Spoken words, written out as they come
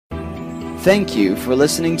Thank you for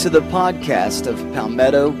listening to the podcast of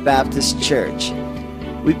Palmetto Baptist Church.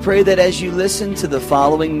 We pray that as you listen to the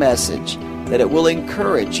following message, that it will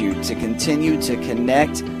encourage you to continue to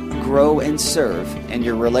connect, grow, and serve in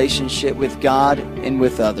your relationship with God and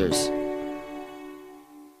with others.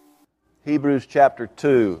 Hebrews chapter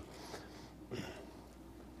 2.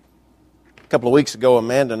 A couple of weeks ago,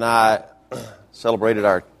 Amanda and I celebrated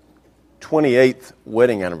our 28th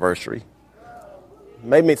wedding anniversary.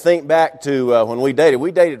 Made me think back to when we dated.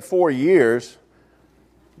 We dated 4 years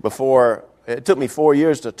before. It took me 4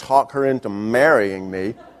 years to talk her into marrying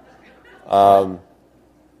me. But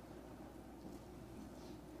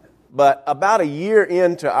about a year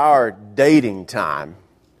into our dating time,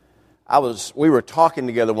 we were talking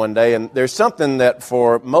together one day, and there's something that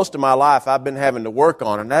for most of my life I've been having to work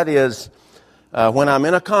on, and that is when I'm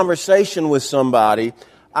in a conversation with somebody,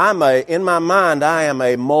 in my mind, I am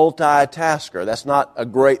a multitasker. That's not a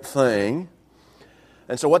great thing.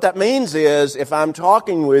 And so what that means is, if I'm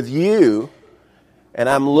talking with you and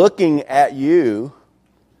I'm looking at you,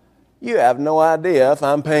 you have no idea if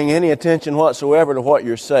I'm paying any attention whatsoever to what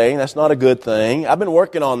you're saying. That's not a good thing. I've been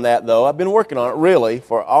working on that, though. I've been working on it, really,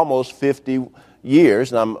 for almost 50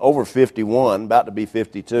 years, and I'm over 51, about to be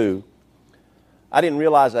 52. I didn't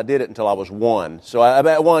realize I did it until I was 1. So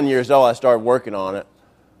about 1 year old, I started working on it.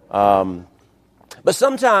 But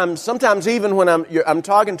sometimes even when I'm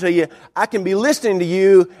talking to you, I can be listening to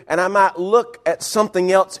you, and I might look at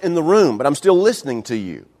something else in the room, but I'm still listening to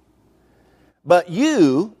you. But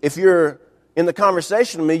you, if you're in the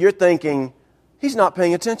conversation with me, you're thinking, he's not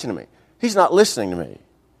paying attention to me. He's not listening to me.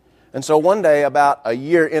 And so one day, about a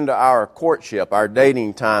year into our courtship, our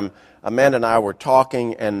dating time, Amanda and I were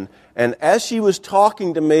talking, and as she was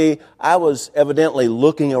talking to me, I was evidently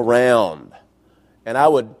looking around. And I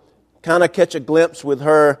would kind of catch a glimpse with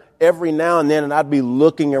her every now and then, and I'd be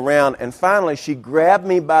looking around. And finally, she grabbed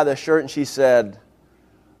me by the shirt and she said,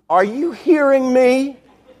 "Are you hearing me?"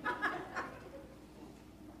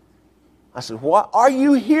 I said, "What? Are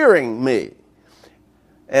you hearing me?"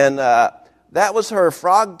 And that was her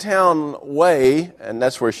Frogtown way, and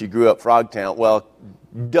that's where she grew up, Frogtown. Well,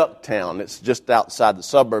 Ducktown. It's just outside the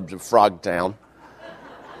suburbs of Frogtown.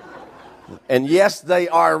 And yes, they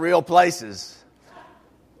are real places.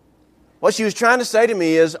 What she was trying to say to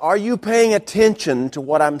me is, are you paying attention to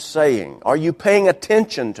what I'm saying? Are you paying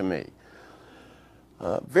attention to me?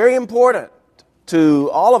 Very important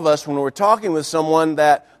to all of us when we're talking with someone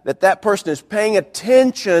that person is paying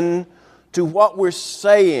attention to what we're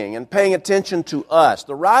saying and paying attention to us.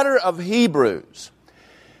 The writer of Hebrews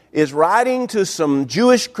is writing to some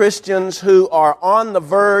Jewish Christians who are on the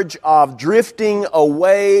verge of drifting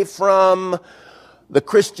away from the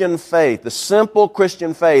Christian faith, the simple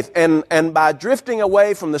Christian faith. And by drifting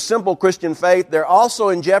away from the simple Christian faith, they're also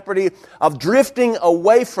in jeopardy of drifting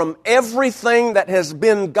away from everything that has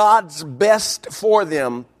been God's best for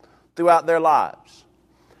them throughout their lives.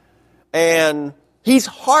 And he's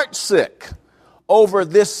heartsick over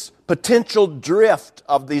this potential drift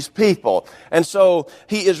of these people. And so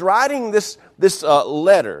he is writing this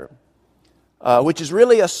letter, which is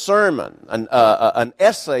really a sermon, an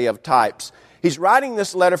essay of types. He's writing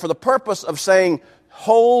this letter for the purpose of saying,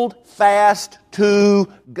 hold fast to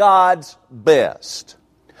God's best.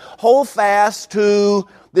 Hold fast to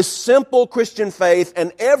this simple Christian faith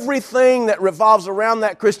and everything that revolves around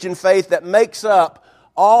that Christian faith that makes up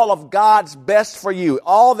all of God's best for you.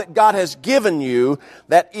 All that God has given you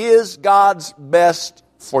that is God's best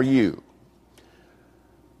for you.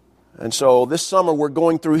 And so this summer we're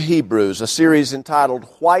going through Hebrews, a series entitled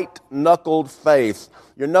White-Knuckled Faith.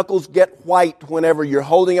 Your knuckles get white whenever you're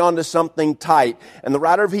holding on to something tight. And the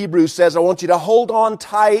writer of Hebrews says, I want you to hold on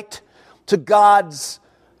tight to God's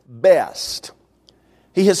best.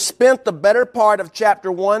 He has spent the better part of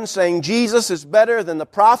chapter 1 saying Jesus is better than the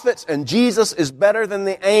prophets and Jesus is better than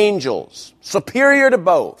the angels, superior to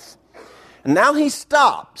both. And now he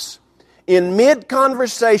stops in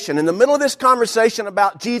mid-conversation, in the middle of this conversation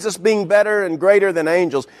about Jesus being better and greater than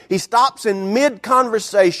angels. He stops in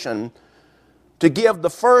mid-conversation to give the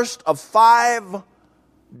first of 5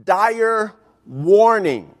 dire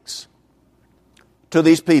warnings to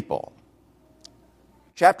these people.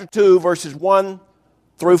 Chapter 2, verses 1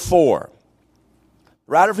 through 4.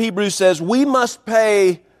 The writer of Hebrews says, we must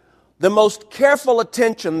pay the most careful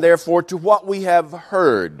attention, therefore, to what we have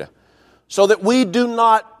heard, so that we do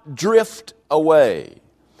not drift away.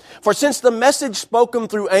 For since the message spoken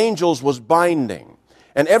through angels was binding,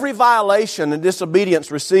 and every violation and disobedience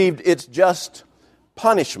received its just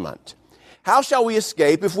punishment, how shall we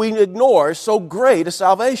escape if we ignore so great a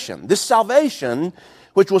salvation? This salvation,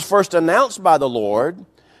 which was first announced by the Lord,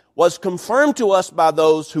 was confirmed to us by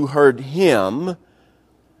those who heard him,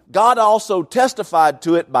 God also testified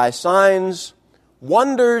to it by signs,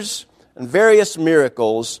 wonders, and various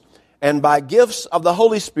miracles, and by gifts of the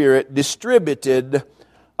Holy Spirit distributed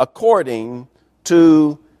according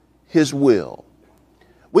to his will.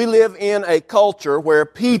 We live in a culture where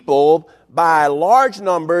people, by large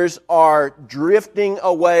numbers, are drifting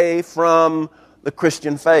away from the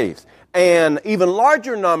Christian faith. And even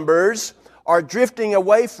larger numbers are drifting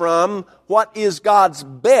away from what is God's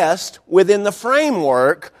best within the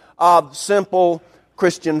framework of simple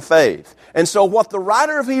Christian faith. And so what the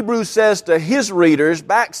writer of Hebrews says to his readers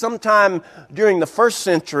back sometime during the first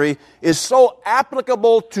century is so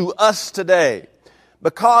applicable to us today,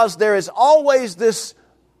 because there is always this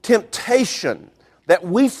temptation that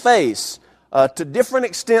we face to different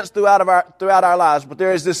extents throughout our lives, but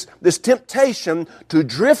there is this temptation to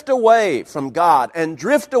drift away from God and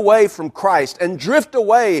drift away from Christ and drift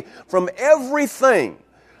away from everything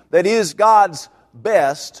that is God's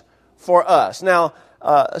best for us. Now,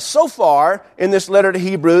 so far in this letter to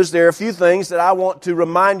Hebrews, there are a few things that I want to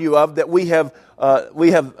remind you of that we have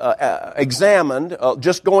examined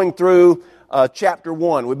just going through chapter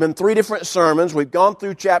 1. We've been 3 different sermons. We've gone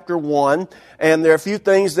through chapter 1, and there are a few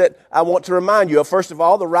things that I want to remind you of. First of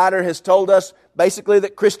all, the writer has told us basically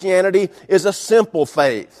that Christianity is a simple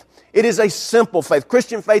faith. It is a simple faith.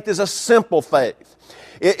 Christian faith is a simple faith.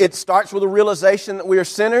 It starts with a realization that we are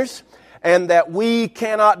sinners and that we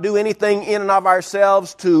cannot do anything in and of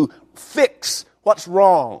ourselves to fix what's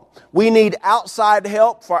wrong. We need outside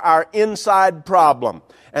help for our inside problem.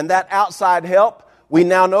 And that outside help, we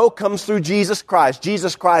now know, comes through Jesus Christ.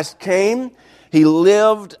 Jesus Christ came. He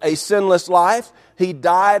lived a sinless life. He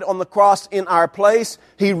died on the cross in our place.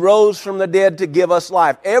 He rose from the dead to give us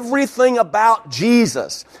life. Everything about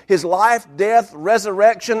Jesus, His life, death,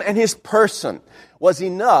 resurrection, and His person was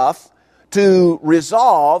enough to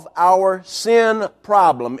resolve our sin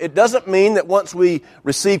problem. It doesn't mean that once we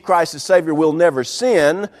receive Christ as Savior, we'll never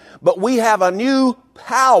sin, but we have a new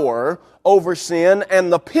power over sin,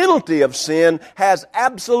 and the penalty of sin has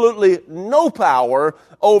absolutely no power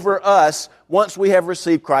over us once we have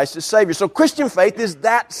received Christ as Savior. So Christian faith is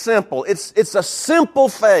that simple. It's a simple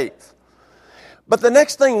faith. But the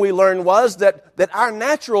next thing we learned was that our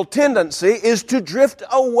natural tendency is to drift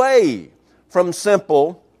away from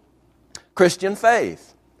simple Christian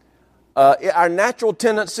faith. Our natural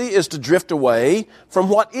tendency is to drift away from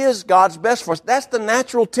what is God's best for us. That's the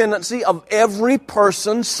natural tendency of every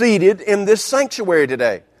person seated in this sanctuary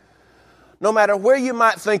today. No matter where you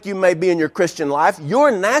might think you may be in your Christian life,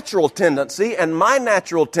 your natural tendency and my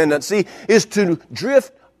natural tendency is to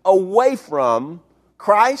drift away from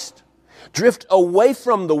Christ, drift away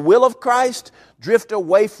from the will of Christ, drift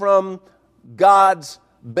away from God's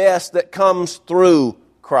best that comes through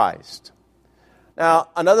Christ. Now,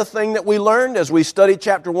 another thing that we learned as we studied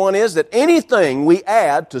chapter 1 is that anything we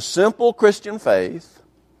add to simple Christian faith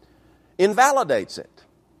invalidates it.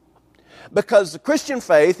 Because the Christian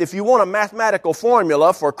faith, if you want a mathematical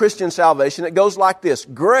formula for Christian salvation, it goes like this.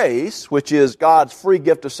 Grace, which is God's free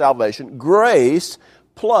gift of salvation, grace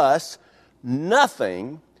plus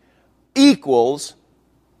nothing equals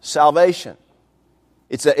salvation.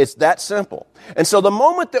 It's that simple. And so the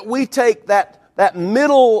moment that we take that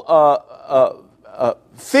middle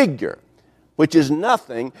figure, which is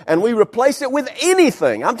nothing, and we replace it with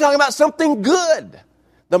anything, I'm talking about something good.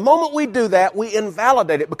 The moment we do that, we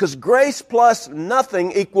invalidate it, because grace plus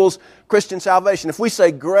nothing equals Christian salvation. If we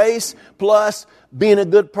say grace plus being a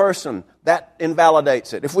good person, that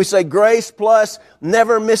invalidates it. If we say grace plus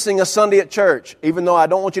never missing a Sunday at church, even though I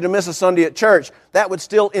don't want you to miss a Sunday at church, that would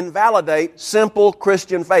still invalidate simple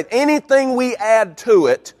Christian faith. Anything we add to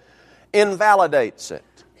it invalidates it.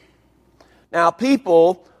 Now,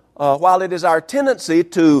 people, while it is our tendency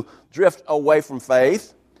to drift away from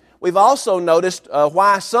faith, we've also noticed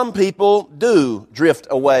why some people do drift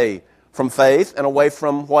away from faith and away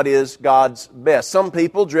from what is God's best. Some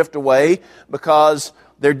people drift away because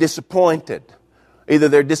they're disappointed. Either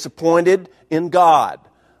they're disappointed in God.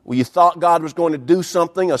 Well, you thought God was going to do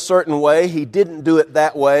something a certain way. He didn't do it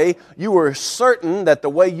that way. You were certain that the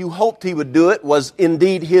way you hoped He would do it was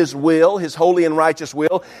indeed His will, His holy and righteous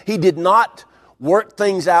will. He did not work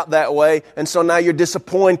things out that way, and so now you're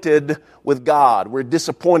disappointed with God. We're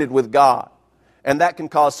disappointed with God. And that can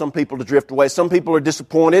cause some people to drift away. Some people are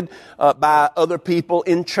disappointed by other people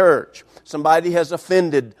in church. Somebody has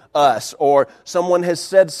offended us, or someone has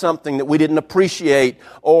said something that we didn't appreciate,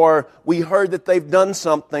 or we heard that they've done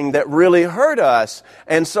something that really hurt us.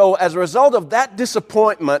 And so as a result of that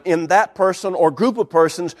disappointment in that person or group of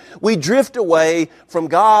persons, we drift away from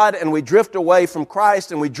God, and we drift away from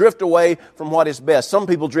Christ, and we drift away from what is best. Some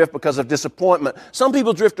people drift because of disappointment. Some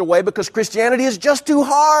people drift away because Christianity is just too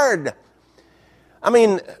hard. I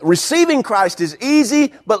mean, receiving Christ is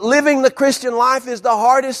easy, but living the Christian life is the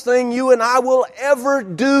hardest thing you and I will ever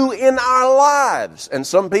do in our lives. And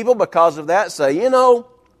some people, because of that, say,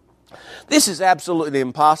 this is absolutely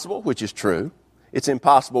impossible, which is true. It's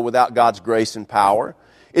impossible without God's grace and power.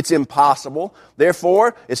 It's impossible.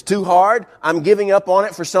 Therefore, it's too hard. I'm giving up on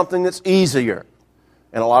it for something that's easier.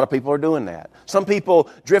 And a lot of people are doing that. Some people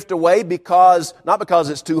drift away not because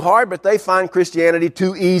it's too hard, but they find Christianity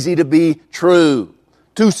too easy to be true,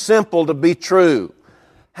 too simple to be true.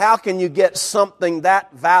 How can you get something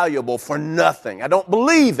that valuable for nothing? I don't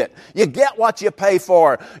believe it. You get what you pay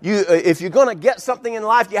for. If you're going to get something in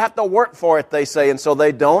life, you have to work for it, they say. And so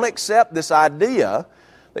they don't accept this idea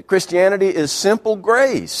that Christianity is simple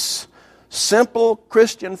grace, simple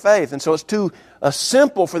Christian faith. And so it's too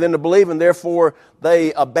simple for them to believe, and therefore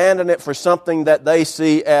they abandon it for something that they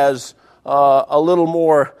see as a little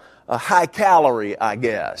more high calorie, I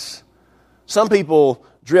guess. Some people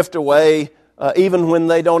drift away even when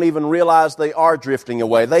they don't even realize they are drifting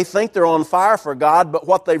away. They think they're on fire for God, but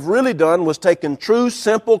what they've really done was taken true,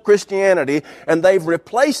 simple Christianity, and they've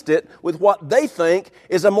replaced it with what they think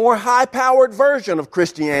is a more high-powered version of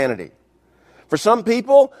Christianity. For some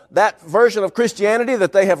people, that version of Christianity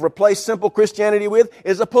that they have replaced simple Christianity with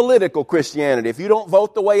is a political Christianity. If you don't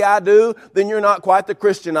vote the way I do, then you're not quite the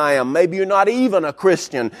Christian I am. Maybe you're not even a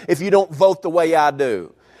Christian if you don't vote the way I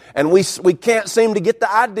do. And we can't seem to get the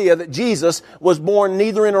idea that Jesus was born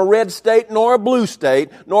neither in a red state nor a blue state,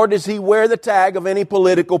 nor does He wear the tag of any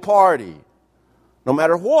political party. No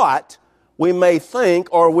matter what we may think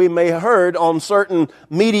or we may have heard on certain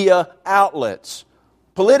media outlets.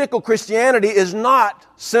 Political Christianity is not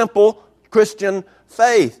simple Christian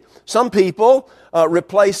faith. Some people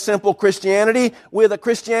replace simple Christianity with a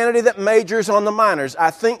Christianity that majors on the minors.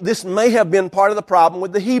 I think this may have been part of the problem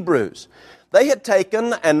with the Hebrews. They had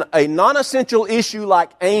taken a non-essential issue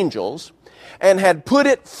like angels and had put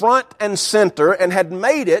it front and center and had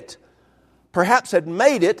made it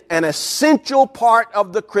an essential part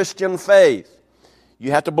of the Christian faith. You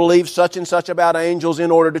have to believe such and such about angels in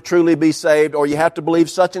order to truly be saved, or you have to believe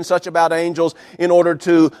such and such about angels in order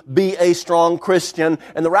to be a strong Christian.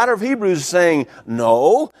 And the writer of Hebrews is saying,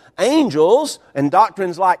 no, angels and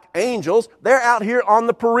doctrines like angels, they're out here on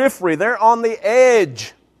the periphery. They're on the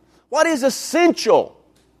edge. What is essential?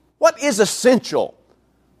 What is essential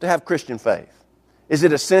to have Christian faith? Is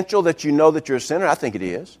it essential that you know that you're a sinner? I think it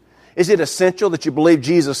is. Is it essential that you believe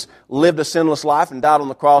Jesus lived a sinless life and died on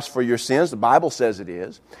the cross for your sins? The Bible says it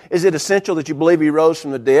is. Is it essential that you believe He rose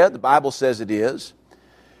from the dead? The Bible says it is.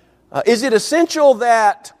 Is it essential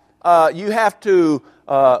that you have to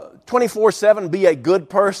 24/7 be a good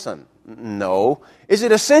person? No. Is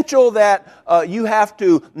it essential that you have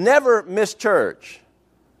to never miss church?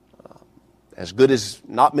 As good as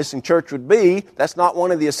not missing church would be, that's not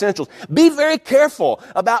one of the essentials. Be very careful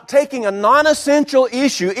about taking a non-essential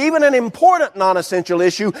issue, even an important non-essential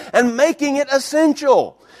issue, and making it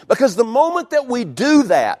essential. Because the moment that we do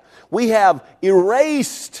that, we have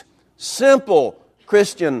erased simple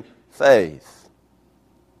Christian faith.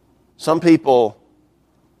 Some people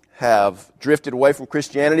have drifted away from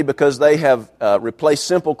Christianity because they have replaced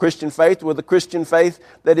simple Christian faith with a Christian faith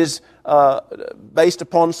that is based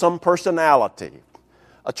upon some personality.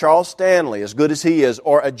 A Charles Stanley, as good as he is,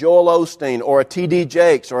 or a Joel Osteen, or a T.D.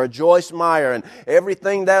 Jakes, or a Joyce Meyer, and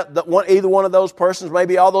everything that either one of those persons,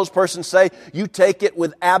 maybe all those persons say, you take it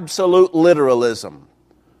with absolute literalism.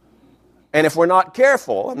 And if we're not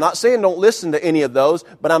careful, I'm not saying don't listen to any of those,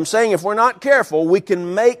 but I'm saying if we're not careful, we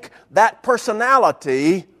can make that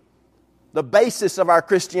personality the basis of our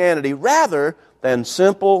Christianity rather than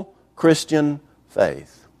simple Christian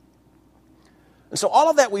faith. And so all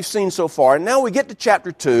of that we've seen so far, and now we get to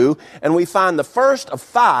chapter 2, and we find the first of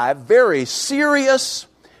 5 very serious,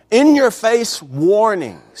 in-your-face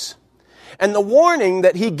warnings. And the warning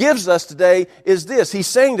that he gives us today is this. He's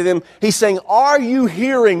saying to them, are you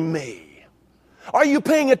hearing me? Are you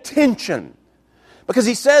paying attention? Because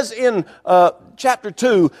he says in chapter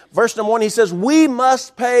 2, verse number 1, he says, we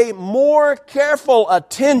must pay more careful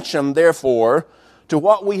attention, therefore, to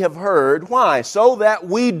what we have heard. Why? So that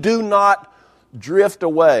we do not drift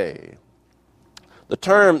away.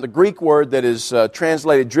 the Greek word that is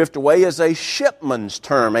translated drift away is a shipman's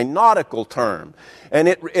term, a nautical term. And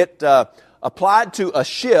it applied to a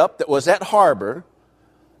ship that was at harbor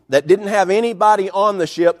that didn't have anybody on the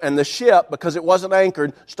ship, and the ship, because it wasn't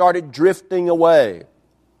anchored, started drifting away.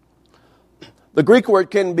 The Greek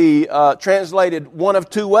word can be translated one of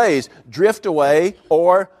two ways, drift away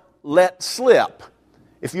or let slip.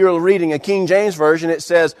 If you're reading a King James Version, it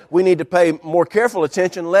says we need to pay more careful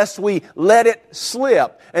attention lest we let it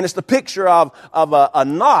slip. And it's the picture of a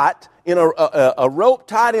knot, in a rope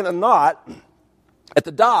tied in a knot at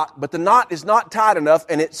the dock, but the knot is not tight enough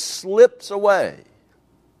and it slips away.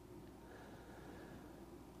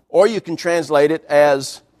 Or you can translate it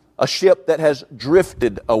as a ship that has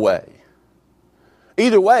drifted away.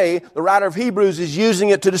 Either way, the writer of Hebrews is using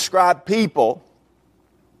it to describe people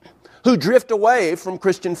who drift away from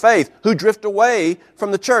Christian faith, who drift away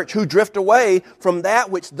from the church, who drift away from that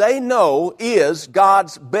which they know is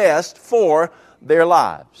God's best for their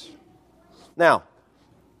lives. Now,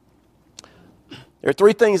 there are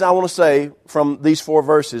three things I want to say from these 4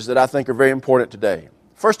 verses that I think are very important today.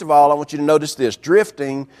 First of all, I want you to notice this.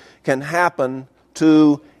 Drifting can happen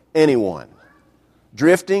to anyone.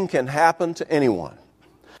 Drifting can happen to anyone.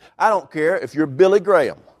 I don't care if you're Billy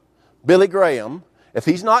Graham. Billy Graham, if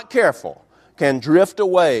he's not careful, can drift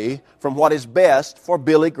away from what is best for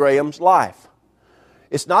Billy Graham's life.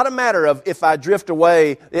 It's not a matter of if I drift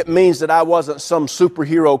away, it means that I wasn't some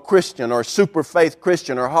superhero Christian or super faith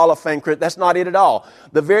Christian or Hall of Fame Christian. That's not it at all.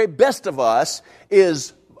 The very best of us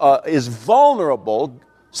is vulnerable,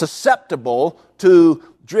 susceptible to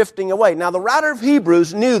drifting away. Now, the writer of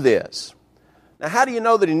Hebrews knew this. Now, how do you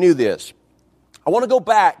know that he knew this? I want to go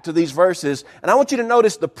back to these verses, and I want you to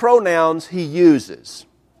notice the pronouns he uses.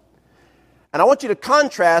 And I want you to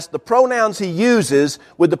contrast the pronouns he uses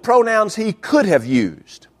with the pronouns he could have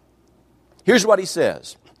used. Here's what he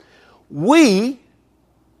says. We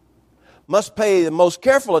must pay the most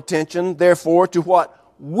careful attention, therefore, to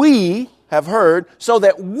what we have heard, so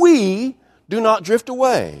that we do not drift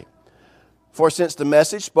away. For since the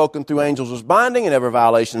message spoken through angels was binding, and every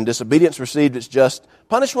violation and disobedience received its just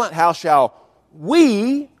punishment, how shall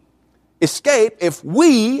we escape if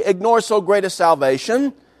we ignore so great a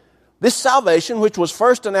salvation? This salvation, which was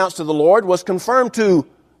first announced to the Lord, was confirmed to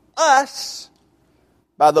us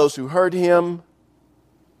by those who heard Him.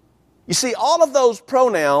 You see, all of those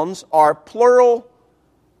pronouns are plural,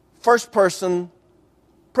 first-person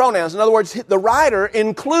pronouns. In other words, the writer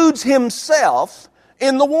includes himself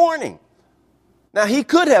in the warning. Now, he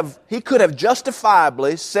could have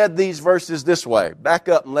justifiably said these verses this way. Back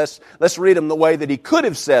up and let's read them the way that he could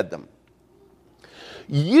have said them.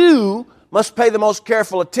 You must pay the most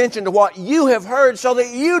careful attention to what you have heard so that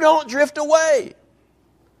you don't drift away.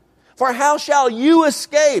 For how shall you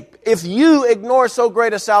escape if you ignore so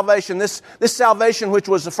great a salvation? This salvation which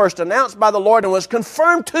was first announced by the Lord and was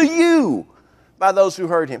confirmed to you by those who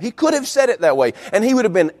heard Him. He could have said it that way, and he would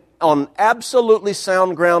have been on absolutely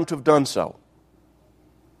sound ground to have done so.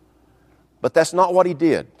 But that's not what he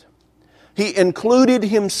did. He included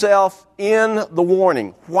himself in the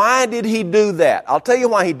warning. Why did he do that? I'll tell you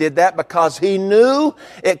why he did that. Because he knew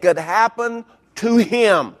it could happen to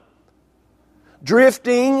him.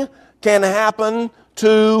 Drifting can happen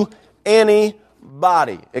to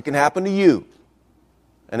anybody. It can happen to you.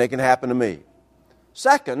 And it can happen to me.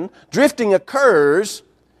 Second, drifting occurs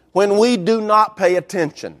when we do not pay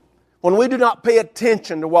attention. When we do not pay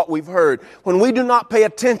attention to what we've heard, when we do not pay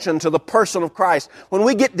attention to the person of Christ, when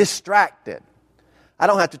we get distracted. I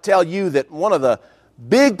don't have to tell you that one of the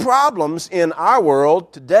big problems in our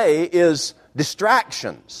world today is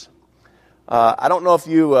distractions. I don't know if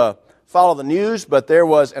you follow the news, but there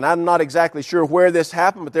was, and I'm not exactly sure where this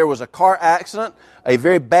happened, but there was a car accident, a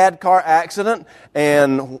very bad car accident,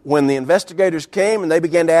 and when the investigators came and they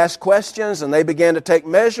began to ask questions and they began to take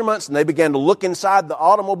measurements and they began to look inside the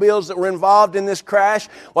automobiles that were involved in this crash,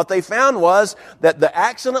 what they found was that the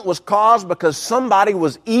accident was caused because somebody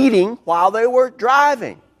was eating while they were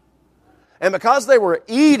driving. And because they were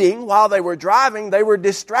eating while they were driving, they were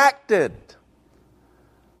distracted.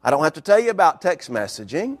 I don't have to tell you about text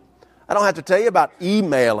messaging. I don't have to tell you about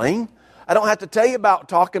emailing. I don't have to tell you about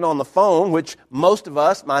talking on the phone, which most of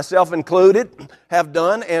us, myself included, have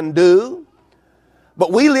done and do.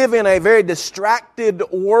 But we live in a very distracted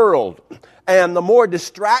world. And the more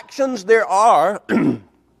distractions there are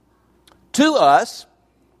to us,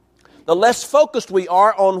 the less focused we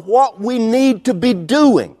are on what we need to be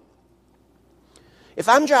doing. If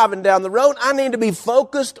I'm driving down the road, I need to be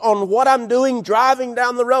focused on what I'm doing driving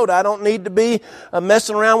down the road. I don't need to be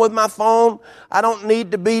messing around with my phone. I don't need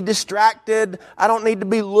to be distracted. I don't need to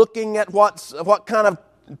be looking at what kind of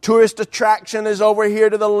tourist attraction is over here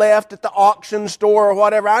to the left at the auction store or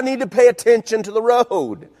whatever. I need to pay attention to the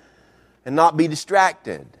road and not be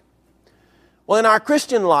distracted. Well, in our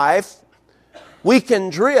Christian life, we can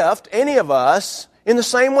drift, any of us, in the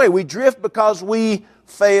same way. We drift because we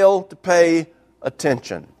fail to pay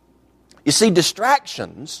attention. You see,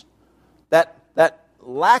 distractions, that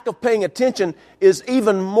lack of paying attention is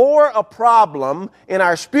even more a problem in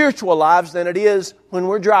our spiritual lives than it is when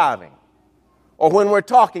we're driving or when we're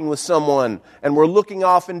talking with someone and we're looking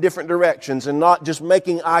off in different directions and not just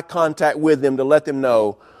making eye contact with them to let them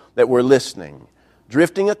know that we're listening.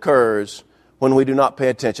 Drifting occurs when we do not pay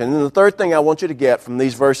attention. And the third thing I want you to get from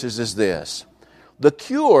these verses is this. The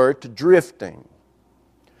cure to drifting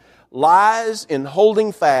lies in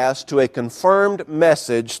holding fast to a confirmed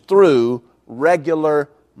message through regular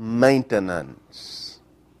maintenance.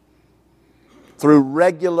 Through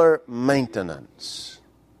regular maintenance.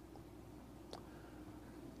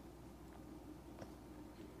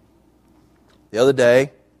 The other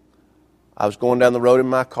day, I was going down the road in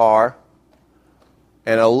my car,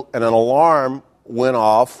 and an alarm went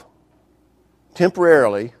off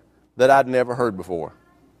temporarily that I'd never heard before.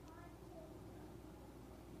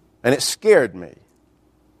 And it scared me.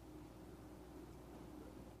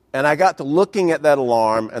 And I got to looking at that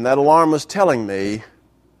alarm, and that alarm was telling me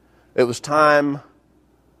it was time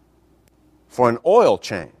for an oil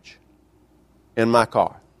change in my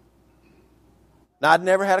car. Now, I'd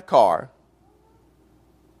never had a car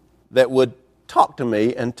that would talk to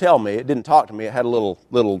me and tell me. It didn't talk to me. It had a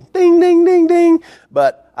little ding, ding, ding, ding.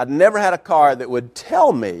 But I'd never had a car that would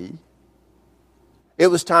tell me it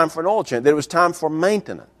was time for an oil change, that it was time for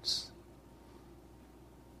maintenance.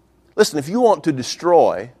 Listen, if you want to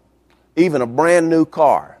destroy even a brand new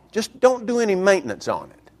car, just don't do any maintenance on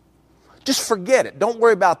it. Just forget it. Don't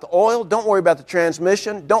worry about the oil. Don't worry about the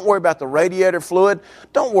transmission. Don't worry about the radiator fluid.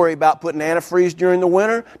 Don't worry about putting antifreeze during the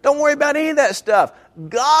winter. Don't worry about any of that stuff.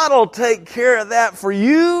 God will take care of that for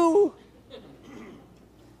you.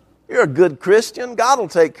 You're a good Christian. God will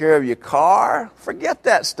take care of your car. Forget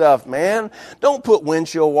that stuff, man. Don't put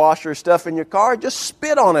windshield washer stuff in your car. Just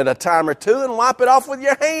spit on it a time or two and wipe it off with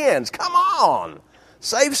your hands. Come on.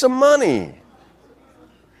 Save some money.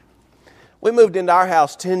 We moved into our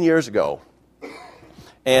house 10 years ago.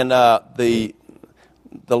 And the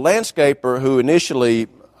landscaper who initially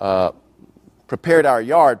prepared our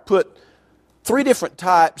yard put four different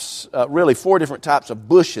types of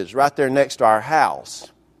bushes right there next to our house.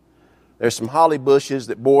 There's some holly bushes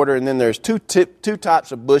that border, and then there's two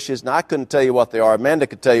types of bushes, and I couldn't tell you what they are. Amanda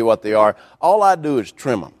could tell you what they are. All I do is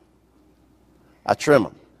trim them. I trim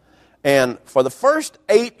them. And for the first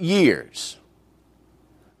 8 years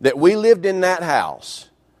that we lived in that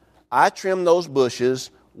house, I trimmed those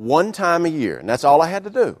bushes one time a year, and that's all I had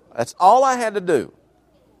to do. That's all I had to do.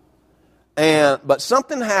 But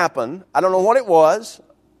something happened. I don't know what it was.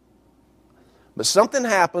 But something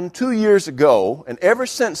happened 2 years ago, and ever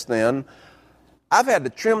since then, I've had to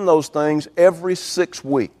trim those things every 6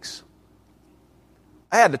 weeks.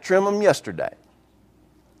 I had to trim them yesterday.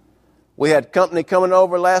 We had company coming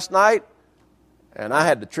over last night, and I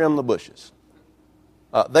had to trim the bushes.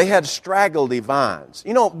 They had straggledy vines.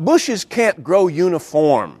 You know, bushes can't grow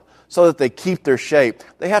uniform so that they keep their shape.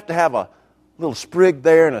 They have to have a little sprig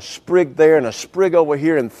there and a sprig there and a sprig over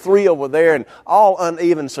here and 3 over there and all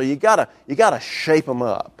uneven, so you gotta shape them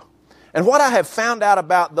up. And what I have found out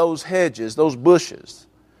about those hedges, those bushes,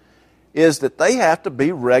 is that they have to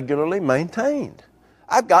be regularly maintained.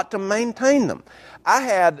 I've got to maintain them. I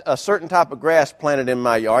had a certain type of grass planted in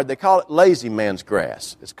my yard. They call it lazy man's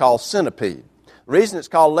grass. It's called centipede. The reason it's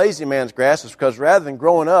called lazy man's grass is because rather than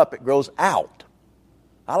growing up, it grows out.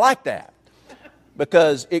 I like that.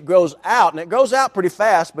 Because it grows out, and it grows out pretty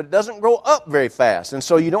fast, but it doesn't grow up very fast. And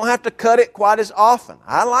so you don't have to cut it quite as often.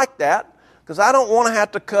 I like that because I don't want to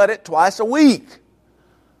have to cut it twice a week.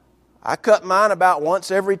 I cut mine about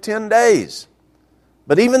once every 10 days.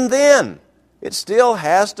 But even then, it still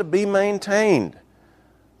has to be maintained.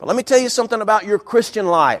 But let me tell you something about your Christian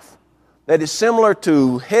life that is similar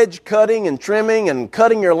to hedge cutting and trimming and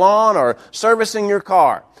cutting your lawn or servicing your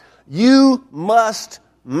car. You must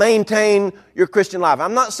maintain your Christian life.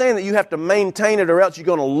 I'm not saying that you have to maintain it or else you're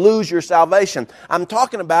going to lose your salvation. I'm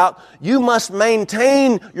talking about you must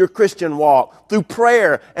maintain your Christian walk through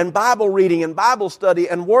prayer and Bible reading and Bible study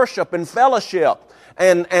and worship and fellowship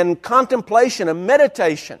and contemplation and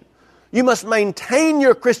meditation. You must maintain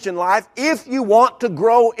your Christian life if you want to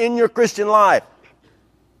grow in your Christian life.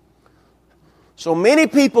 So many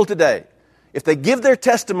people today, if they give their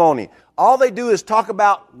testimony, all they do is talk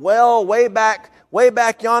about, well, way back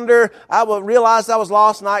yonder, I realized I was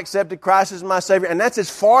lost and I accepted Christ as my Savior. And that's as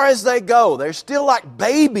far as they go. They're still like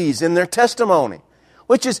babies in their testimony,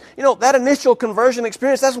 which is, that initial conversion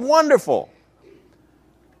experience, that's wonderful.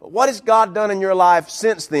 But what has God done in your life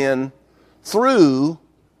since then through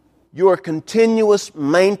your continuous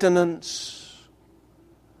maintenance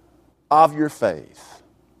of your faith?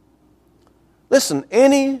 Listen,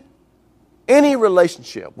 any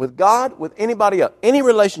relationship with God, with anybody else, any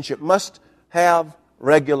relationship must have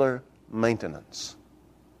regular maintenance.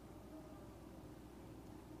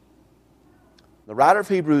 The writer of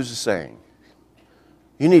Hebrews is saying,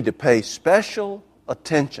 you need to pay special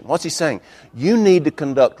attention. What's he saying? You need to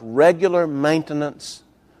conduct regular maintenance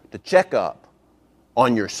to check up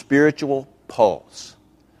on your spiritual pulse.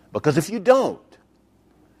 Because if you don't,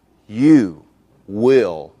 you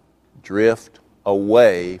will drift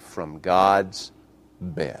away from God's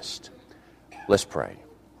best. Let's pray.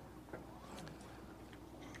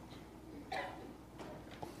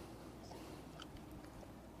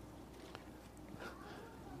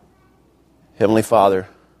 Heavenly Father,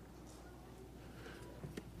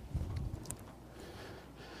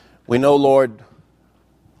 we know, Lord,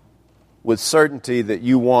 with certainty that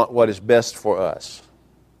you want what is best for us.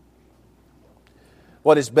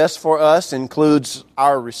 What is best for us includes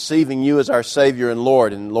our receiving you as our Savior and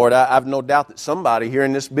Lord. And Lord, I have no doubt that somebody here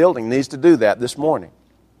in this building needs to do that this morning.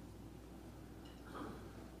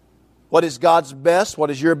 What is God's best, what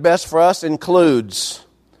is your best for us includes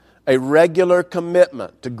a regular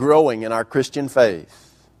commitment to growing in our Christian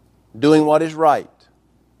faith, doing what is right.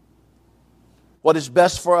 What is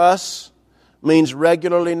best for us means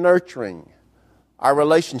regularly nurturing our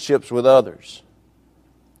relationships with others.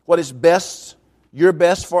 What is best, your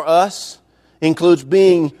best for us, includes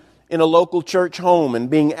being in a local church home and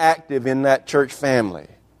being active in that church family.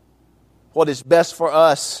 What is best for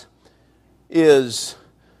us is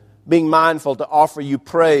being mindful to offer you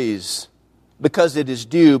praise because it is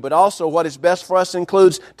due, but also what is best for us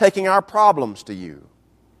includes taking our problems to you.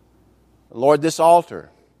 Lord, this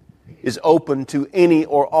altar is open to any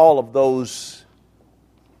or all of those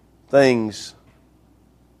things.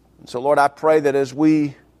 And so, Lord, I pray that as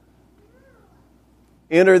we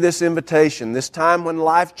enter this invitation, this time when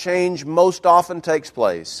life change most often takes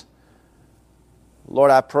place,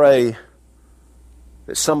 Lord, I pray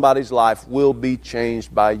that somebody's life will be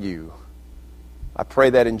changed by you. I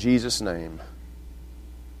pray that in Jesus' name.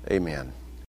 Amen.